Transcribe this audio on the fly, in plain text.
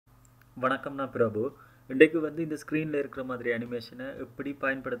வணக்கம் நான் பிரபு. இன்றைக்கு வந்து இந்த ஸ்க்ரீனில் இருக்கிற மாதிரி அனிமேஷனை எப்படி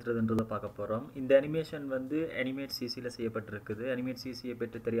பயன்படுத்துறதுன்றதை பார்க்க போகிறோம். இந்த அனிமேஷன் வந்து அனிமேட் சிசியில் செய்யப்பட்டிருக்குது. அனிமேட் சிசியை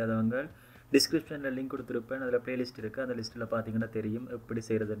பற்றி தெரியாதவங்க டிஸ்கிரிப்ஷனில் லிங்க் கொடுத்துருப்பேன். அதில் பிளேலிஸ்ட் இருக்குது. அந்த லிஸ்ட்டில் பார்த்தீங்கன்னா தெரியும் எப்படி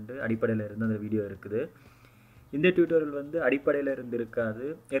செய்கிறதுன்ட்டு. அடிப்படையில் இருந்து அந்த வீடியோ இருக்குது. இந்த டியூட்டோரியல் வந்து அடிப்படையில் இருந்து இருக்காது.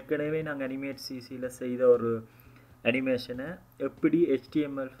 ஏற்கனவே நாங்கள் அனிமேட் சிசியில் செய்த ஒரு அனிமேஷனை எப்படி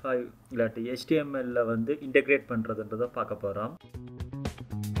HTML5 இல்லாட்டி HTMLல வந்து இன்டெகிரேட் பண்ணுறதுன்றதை பார்க்க போகிறோம்.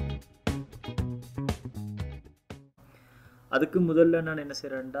 அதுக்கு முதல்ல நான் என்ன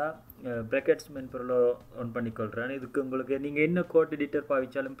செய்கிறேன்டா, ப்ராக்கெட்ஸ் மென்பொருளை ஆன் பண்ணிக்கொள்கிறேன். இதுக்கு உங்களுக்கு நீங்கள் என்ன கோட் எடிட்டர்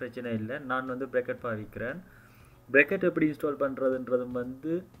பாவிச்சாலும் பிரச்சனை இல்லை. நான் வந்து ப்ராக்கெட் பாவிக்கிறேன். ப்ராக்கெட் எப்படி இன்ஸ்டால் பண்ணுறதுன்றதும்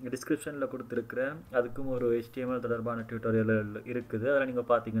வந்து டிஸ்கிரிப்ஷனில் கொடுத்துருக்குறேன். அதுக்கும் ஒரு HTML தொடர்பான டியூட்டோரியல் இருக்குது. அதில் நீங்கள்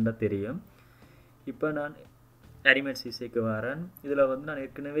பார்த்தீங்கன்னா தெரியும். இப்போ நான் அனிமேட் சிசிக்கு வரேன். இதில் வந்து நான்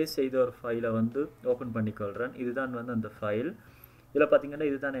ஏற்கனவே செய்த ஒரு ஃபைலை வந்து ஓப்பன் பண்ணிக்கொள்கிறேன். இதுதான் வந்து அந்த ஃபைல். இதில் பார்த்தீங்கன்னா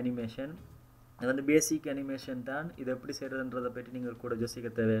இதுதான் அனிமேஷன். இது வந்து பேசிக் அனிமேஷன் தான். இது எப்படி செய்கிறதுன்றதை பற்றி நீங்கள் கூட யோசிக்க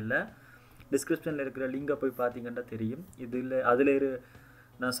தேவையில்லை. டிஸ்கிரிப்ஷனில் இருக்கிற லிங்கை போய் பார்த்தீங்கன்னா தெரியும். அதில்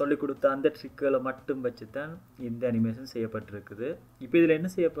நான் சொல்லிக் கொடுத்த அந்த ட்ரிக்குகளை மட்டும் வச்சு தான் இந்த அனிமேஷன் செய்யப்பட்டிருக்குது. இப்போ இதில்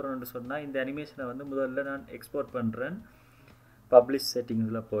என்ன செய்ய போகிறோம்னு சொன்னால், இந்த அனிமேஷனை வந்து முதல்ல நான் எக்ஸ்போர்ட் பண்ணுறேன். பப்ளிஷ்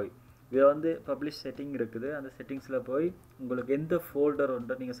செட்டிங்ஸில் போய் இதில் வந்து பப்ளிஷ் செட்டிங் இருக்குது. அந்த செட்டிங்ஸில் போய் உங்களுக்கு எந்த ஃபோல்டர்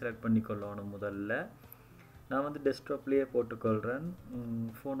ஒன்றை நீங்கள் செலக்ட் பண்ணிக்கொள்ளணும். முதல்ல நான் வந்து டெஸ்க்டாப்லேயே போட்டுக்கொள்கிறேன்.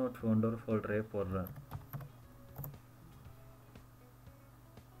 ஃபோன் ஒரு ஃபோல்டரே போடுறேன்.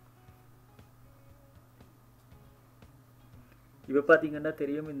 இப்போ பார்த்தீங்கன்னா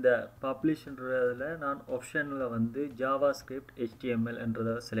தெரியும், இந்த பப்ளிஷ்ன்றதில் நான் ஆப்ஷனில் வந்து JavaScript HTML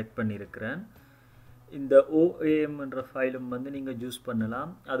என்றதை செலக்ட் பண்ணியிருக்கிறேன். இந்த OAM என்ற ஃபைலும் வந்து நீங்கள் யூஸ்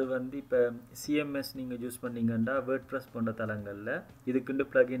பண்ணலாம். அது வந்து இப்போ CMS நீங்கள் யூஸ் பண்ணிங்கன்னா வேர்ட்ப்ரெஸ் போன்ற தளங்களில் இதுக்குண்டு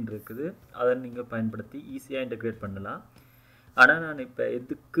ப்ளகின் இருக்குது. அதை நீங்கள் பயன்படுத்தி ஈஸியாக இன்டெகிரேட் பண்ணலாம். ஆனால் நான் இப்போ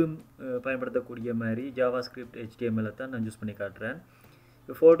எதுக்கும் பயன்படுத்தக்கூடிய மாதிரி JavaScript HTML தான் நான் யூஸ் பண்ணி காட்டுறேன்.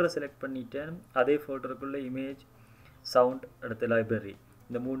 இப்போ ஃபோல்டரை செலக்ட் பண்ணிட்டேன். அதே ஃபோல்டருக்குள்ளே இமேஜ், சவுண்ட், அடுத்த லைப்ரரி,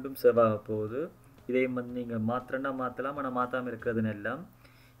 இந்த மூன்றும் சேவ் ஆக போகுது. இதையும் வந்து நீங்கள் மாற்றலாம். ஆனால் மாற்றாமல் இருக்கிறதுன்னு எல்லாம்.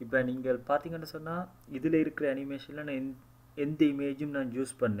 இப்போ நீங்கள் பார்த்தீங்கன்னு சொன்னால் இதில் இருக்கிற அனிமேஷனில் நான் எந்த இமேஜும் நான்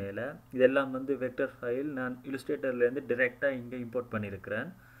யூஸ் பண்ணல. இதெல்லாம் வந்து வெக்டர் ஃபைல் நான் இல்லுஸ்ட்ரேட்டர்லேருந்து டிரெக்டாக இங்கே இம்போர்ட் பண்ணியிருக்கிறேன்.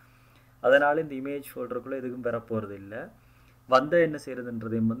 அதனால் இந்த இமேஜ் ஃபோல்டருக்குள்ளே எதுவும் வரப்போகிறது இல்லை. வந்தால் என்ன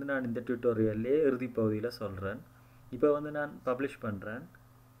செய்கிறதுன்றதையும் வந்து நான் இந்த டியூட்டோரியல்லே இறுதி பகுதியில் சொல்கிறேன். இப்போ வந்து நான் பப்ளிஷ் பண்ணுறேன்.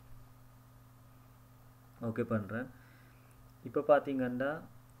 ஓகே பண்ணுறேன். இப்போ பார்த்தீங்கன்னா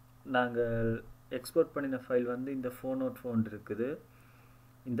நாங்கள் எக்ஸ்போர்ட் பண்ணின ஃபைல் வந்து இந்த ஃபோன் இருக்குது.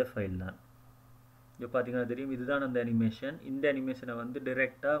 இந்த ஃபைல் தான். இப்போ பார்த்தீங்கன்னா தெரியும், இதுதான் அந்த அனிமேஷன். இந்த அனிமேஷனை வந்து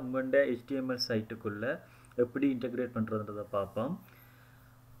டிரெக்டாக உங்கள்கிட்ட HTML சைட்டுக்குள்ளே எப்படி இன்டெகிரேட் பண்ணுறதுன்றதை பார்ப்போம்.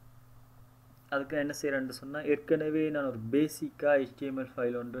 அதுக்கு என்ன செய்கிறேன்னு சொன்னால், ஏற்கனவே நான் ஒரு பேசிக்காக HTML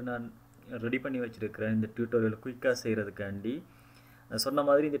ஃபைல் ஒன்று நான் ரெடி பண்ணி வச்சுருக்கிறேன் இந்த டியூட்டோரியல் குயிக்காக செய்கிறதுக்காண்டி. சொன்ன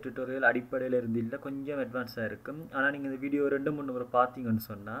மாதிரி இந்த டியூட்டோரியல் அடிப்படையில் இருந்து இல்லை, கொஞ்சம் அட்வான்ஸாக இருக்கும். ஆனால் நீங்கள் இந்த வீடியோ 2-3 முறை பார்த்தீங்கன்னு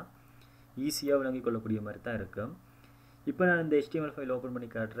சொன்னால் ஈஸியாக விளங்கிக் கொள்ளக்கூடிய மாதிரி தான் இருக்கும். இப்போ நான் இந்த HTML ஃபைல் ஓப்பன் பண்ணி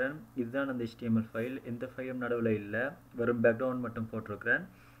காட்டுறேன். இதுதான் அந்த HTML ஃபைல். எந்த ஃபைலும் நடுவில் இல்லை, வெறும் பேக்ரவுண்ட் மட்டும் போட்டிருக்கிறேன்.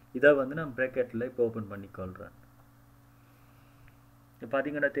 இதை வந்து நான் ப்ராக்கெட்டில் இப்போ ஓப்பன் பண்ணிக்கொள்கிறேன். இப்போ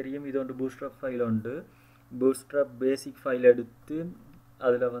பார்த்தீங்கன்னா தெரியும், இது ஒன்று பூட்ஸ்ட்ராப் ஃபைல் உண்டு. பூட்ஸ்ட்ராப் பேசிக் ஃபைல் எடுத்து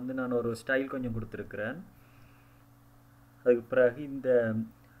அதில் வந்து நான் ஒரு ஸ்டைல் கொஞ்சம் கொடுத்துருக்குறேன். அதுக்கு பிறகு இந்த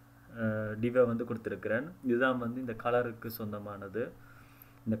டிவை வந்து கொடுத்துருக்குறேன். இதுதான் வந்து இந்த கலருக்கு சொந்தமானது.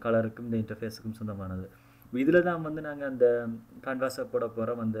 இந்த கலருக்கும் இந்த இன்டர்ஃபேஸுக்கும் சொந்தமானது. இதில் தான் வந்து நாங்கள் அந்த கேன்வாஸை போட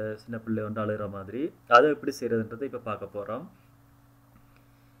போகிறோம். அந்த சின்ன பிள்ளை வந்து அழுகிற மாதிரி அதை எப்படி செய்கிறதுன்றதை இப்போ பார்க்க போகிறோம்.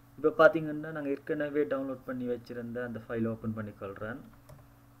 இப்போ பார்த்தீங்கன்னா நாங்கள் ஏற்கனவே டவுன்லோட் பண்ணி வச்சுருந்த அந்த ஃபைலை ஓப்பன் பண்ணிக்கொள்கிறேன்.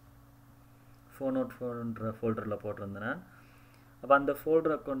 ஃபோன்ற ஃபோல்டரில் போட்டிருந்தேன். அப்போ அந்த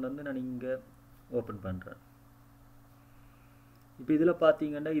ஃபோல்டரை கொண்டு வந்து நான் இங்கே ஓப்பன் பண்ணுறேன். இப்போ இதில்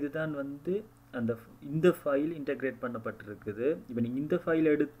பார்த்தீங்கன்னா இதுதான் வந்து இந்த ஃபைல் இன்டெகிரேட் பண்ணப்பட்டிருக்குது. இப்போ நீங்கள் இந்த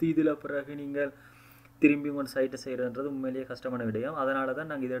ஃபைல் எடுத்து இதில் பிறகு நீங்கள் திரும்பி உங்கள் சைட்டை செய்கிறதுன்றது உண்மையிலேயே கஷ்டமான விடயம். அதனால தான்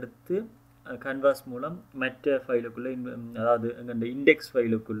நாங்கள் இதை எடுத்து கேன்வாஸ் மூலம் மற்ற ஃபைலுக்குள்ளே, அதாவது எங்கள் இண்டெக்ஸ்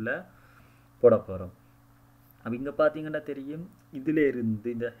ஃபைலுக்குள்ளே போட போகிறோம். அப்போ இங்கே பார்த்தீங்கன்னா தெரியும், இதில் இருந்து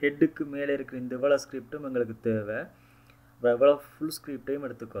இந்த ஹெட்டுக்கு மேலே இருக்கிற இந்த இவ்வளோ ஸ்கிரிப்டும் எங்களுக்கு தேவை. இவ்வளோ ஃபுல் ஸ்கிரிப்டையும்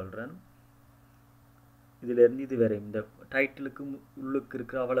எடுத்துக்கொள்கிறேன். இதிலேருந்து இது வேறு இந்த டைட்டிலுக்கு உள்ளுக்கு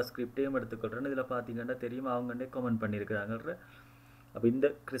இருக்கிற அவ்வளோ ஸ்கிரிப்டையும் எடுத்துக்கொள்கிறேன். இதில் பார்த்தீங்கன்னா தெரியும், அவங்கண்டே கமெண்ட் பண்ணியிருக்கிறாங்க. அப்போ இந்த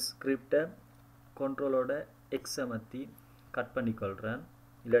ஸ்கிரிப்டை கண்ட்ரோலோட X அமர்த்தி கட் பண்ணிக்கொள்கிறேன்,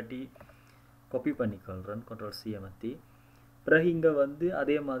 இல்லாட்டி காப்பி பண்ணிக்கொள்கிறேன், Ctrl+C அமர்த்தி. பிறகு இங்கே வந்து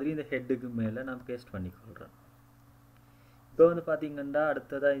அதே மாதிரி இந்த ஹெட்டுக்கு மேலே நான் பேஸ்ட் பண்ணிக்கொள்கிறேன். இப்போ வந்து பார்த்தீங்கன்னா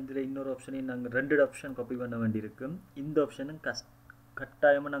அடுத்ததாக இதில் இன்னொரு ஆப்ஷனையும் நாங்கள் 2 ஆப்ஷன் காப்பி பண்ண வேண்டியிருக்கும். இந்த ஆப்ஷனும்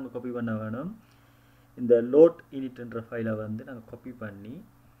கட்டாயமாக நாங்கள் காப்பி பண்ண வேணும். இந்த லோட் இனிட்ன்ற ஃபைலை வந்து நாங்கள் காப்பி பண்ணி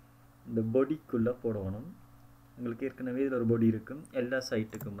இந்த பொடிக்குள்ளே போடணும். உங்களுக்கு ஏற்கனவே இதில் ஒரு பொடி இருக்கும், எல்லா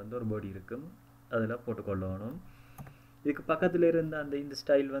சைட்டுக்கும் வந்து ஒரு பொடி இருக்கும், அதில் போட்டுக்கொள்ளணும். இதுக்கு பக்கத்தில் இருந்த அந்த இந்த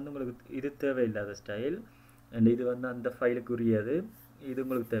ஸ்டைல் வந்து உங்களுக்கு இது தேவையில்லாத ஸ்டைல், அண்ட் இது வந்து அந்த ஃபைலுக்கு உரியது, இது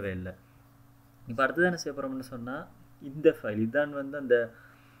உங்களுக்கு தேவையில்லை. இப்போ அடுத்தது என்ன செய்ய போகிறோம்னு சொன்னால், இந்த ஃபைல் இதுதான் வந்து அந்த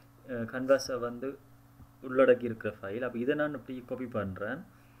கன்வாஸை வந்து உள்ளடக்கி இருக்கிற ஃபைல். அப்போ இதை நான் இப்படி காப்பி பண்ணுறேன்.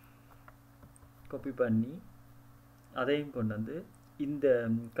 காப்பி பண்ணி அதையும் கொண்டு வந்து இந்த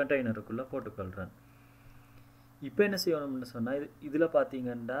கண்டெய்னருக்குள்ளே போட்டுக்கொள்கிறேன். இப்போ என்ன செய்யணும்னு சொன்னால், இதில்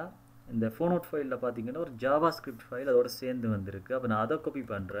பார்த்தீங்கன்னா இந்த ஃபோனோட் ஃபைலில் பார்த்தீங்கன்னா ஒரு ஜாவாஸ்கிரிப்ட் ஃபைல் அதோட சேர்ந்து வந்திருக்கு. அப்போ நான் அதை காப்பி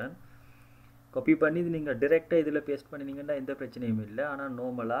பண்ணுறேன். காப்பி பண்ணி இது நீங்கள் டிரெக்டாக இதில் பேஸ்ட் பண்ணினீங்கன்னா எந்த பிரச்சனையும் இல்லை. ஆனால்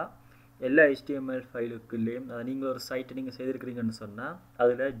நார்மலாக எல்லா HTML ஃபைலுக்குள்ளேயும் நீங்கள் ஒரு சைட்டை நீங்கள் செய்திருக்கிறீங்கன்னு சொன்னால்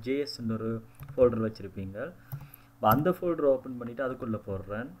அதில் JSன்னு ஒரு ஃபோல்டர் வச்சுருப்பீங்க. அந்த ஃபோல்டரை ஓப்பன் பண்ணிவிட்டு அதுக்குள்ளே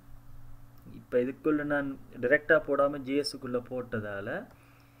போடுறேன். இப்போ இதுக்குள்ளே நான் டிரெக்டாக போடாமல் JSக்குள்ளே போட்டதால்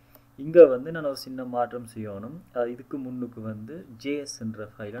இங்கே வந்து நான் ஒரு சின்ன மாற்றம் செய்யணும். இதுக்கு முன்னுக்கு வந்து JSன்ற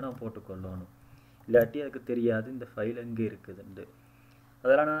ஃபைலை நான் போட்டுக்கொள்ளணும், இல்லாட்டி அதுக்கு தெரியாது இந்த ஃபைல் எங்கே இருக்குதுண்டு.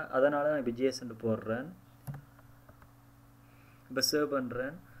 அதனால் நான் இப்போ JSன்னு போடுறேன். இப்போ சேவ்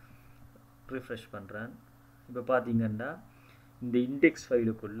பண்ணுறேன், ரிஃப்ரெஷ் பண்ணுறேன். இப்போ பார்த்தீங்கன்னா இந்த இண்டெக்ஸ்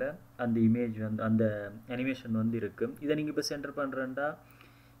ஃபைலுக்குள்ளே அந்த இமேஜ் வந்து அந்த அனிமேஷன் வந்து இருக்குது. இதை நீங்கள் இப்போ சென்டர் பண்ணுறேன்டா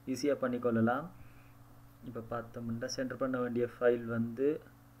ஈஸியாக பண்ணிக்கொள்ளலாம். இப்போ பார்த்தோம்னா சென்டர் பண்ண வேண்டிய ஃபைல் வந்து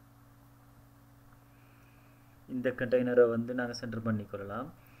இந்த கண்டெய்னரை வந்து நாங்கள் சென்டர் பண்ணிக்கொள்ளலாம்.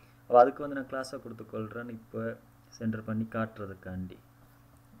 அதுக்கு வந்து நான் கிளாஸை கொடுத்துக்கொள்கிறேன். இப்போ சென்டர் பண்ணி காட்டுறதுக்காண்டி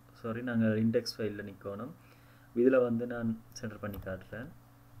நாங்கள் இண்டெக்ஸ் ஃபைலில் நிற்கணும். இதில் வந்து நான் சென்டர் பண்ணி காட்டுறேன்.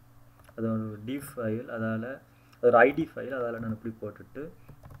 அது ஒரு div ஃபைல், அதால் அது ஒரு ஐடி ஃபைல், அதால் நான் இப்படி போட்டுட்டு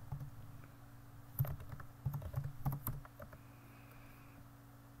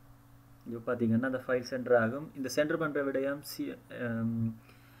இப்போ பார்த்தீங்கன்னா அந்த ஃபைல் சென்டர் ஆகும். இந்த சென்டர் பண்ணுற விடயம்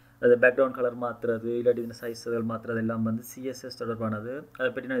அது பேக்ரவுண்ட் கலர் மாற்றுறது, இல்லாட்டி இந்த சைஸ்கள் மாற்றுறது எல்லாம் வந்து CSS தொடர்பானது. அதை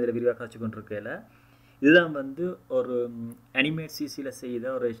பற்றி நான் இதில் விரிவாக காட்சி கொண்டிருக்கேன். இதுதான் வந்து ஒரு அனிமேட் CCயில் செய்த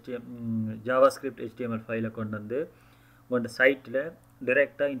ஒரு ஜாவாஸ்கிரிப்ட் HTML ஃபைலை கொண்டு வந்து உங்களோட சைட்டில்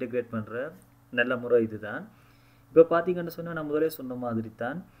டைரெக்டாக இன்டெகிரேட் பண்ணுற நல்ல முறை இதுதான். இப்போ பார்த்தீங்கன்னு சொன்னால் நான் முதலே சொன்ன மாதிரி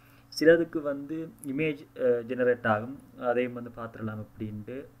தான் சிலதுக்கு வந்து இமேஜ் ஜெனரேட் ஆகும். அதையும் வந்து பார்த்துடலாம்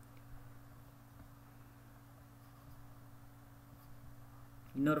அப்படின்ட்டு.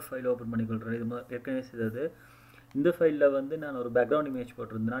 இன்னொரு ஃபைல் ஓப்பன் பண்ணிக்கொள்கிறேன். இது ஏற்கனவே செய்தது. இந்த ஃபைலில் வந்து நான் ஒரு பேக்ரவுண்ட் இமேஜ்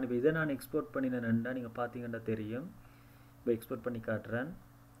போட்டிருந்தேன். இப்போ இதை நான் எக்ஸ்போர்ட் பண்ணினேன்டா நீங்கள் பார்த்தீங்கன்னா தெரியும். இப்போ எக்ஸ்போர்ட் பண்ணி காட்டுறேன்.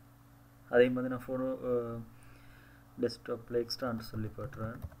 அதையும் வந்து நான் ஃபோனோ டெஸ்க்டாப்பில் எக்ஸ்ட்ரான்னு சொல்லி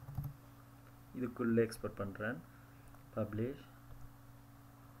போட்டுறேன். இதுக்குள்ளே எக்ஸ்போர்ட் பண்ணுறேன். பப்ளிஷ்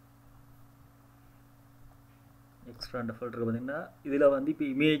எக்ஸ்ட்ரான்ற ஃபோல்டருக்கு பார்த்தீங்கன்னா இதில் வந்து இப்போ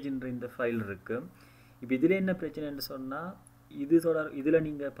இமேஜ்ன்ற இந்த ஃபைல் இருக்குது. இப்போ இதில் என்ன பிரச்சனைன்னு சொன்னால், இதில்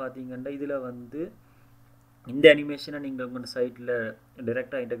நீங்கள் பார்த்தீங்கன்னா இதில் வந்து இந்த அனிமேஷனை நீங்கள் உங்கள் சைட்டில்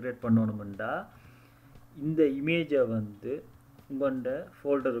டைரெக்டாக இன்டெகிரேட் பண்ணணும்னா இந்த இமேஜை வந்து உங்களோட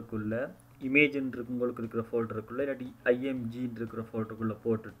ஃபோல்டருக்குள்ளே இமேஜ்ன்னு உங்களுக்கு இருக்கிற ஃபோல்டருக்குள்ளே இல்லாட்டி IMGன்னு இருக்கிற ஃபோல்டருக்குள்ளே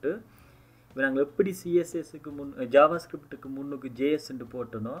போட்டுட்டு இப்போ நாங்கள் எப்படி CSSக்கு ஜாவாஸ்கிரிப்டுக்கு முன்னுக்கு JSன்னு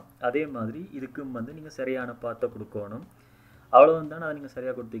போட்டனோ அதே மாதிரி இதுக்கும் வந்து நீங்கள் சரியான பாத்தை கொடுக்கணும். அவ்வளோதான் தான். அதை நீங்கள்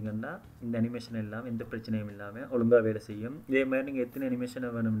சரியாக கொடுத்தீங்கன்னா இந்த அனிமேஷன் எல்லாம் எந்த பிரச்சனையும் இல்லாமல் ஒழுங்காக வேலை செய்யும். இதே மாதிரி நீங்கள் எத்தனை அனிமேஷனை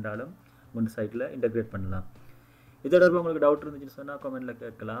வேணும்னாலும் உங்கள் சைட்டில் இன்டெகிரேட் பண்ணலாம். இது தொடர்பாக உங்களுக்கு டவுட் இருந்துச்சுன்னு சொன்னால் கமெண்ட்டில்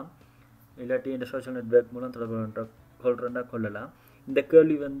கேட்கலாம், இல்லாட்டி இந்த சோஷியல் நெட்வொர்க் மூலம் தொடர்பு கொள்ளலாம். இந்த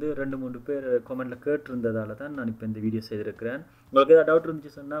கேள்வி வந்து 2-3 பேர் கமெண்ட்டில் கேட்டிருந்ததால தான் நான் இப்போ இந்த வீடியோ செய்திருக்கிறேன். உங்களுக்கு ஏதாவது டவுட்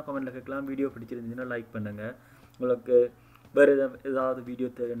இருந்துச்சு சொன்னால் கமெண்ட்டில் கேட்கலாம். வீடியோ பிடிச்சிருந்துச்சுன்னா லைக் பண்ணுங்கள். உங்களுக்கு வேறு ஏதாவது வீடியோ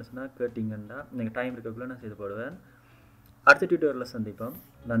தேவைன்னு சொன்னால் கேட்டிங்கன்னா நீங்கள் டைம் இருக்கக்குள்ளே நான் செய்து போடுவேன். அடுத்த டியூட்டோரியலில் சந்திப்போம்.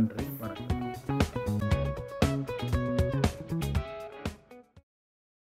 நன்றி, வணக்கம்.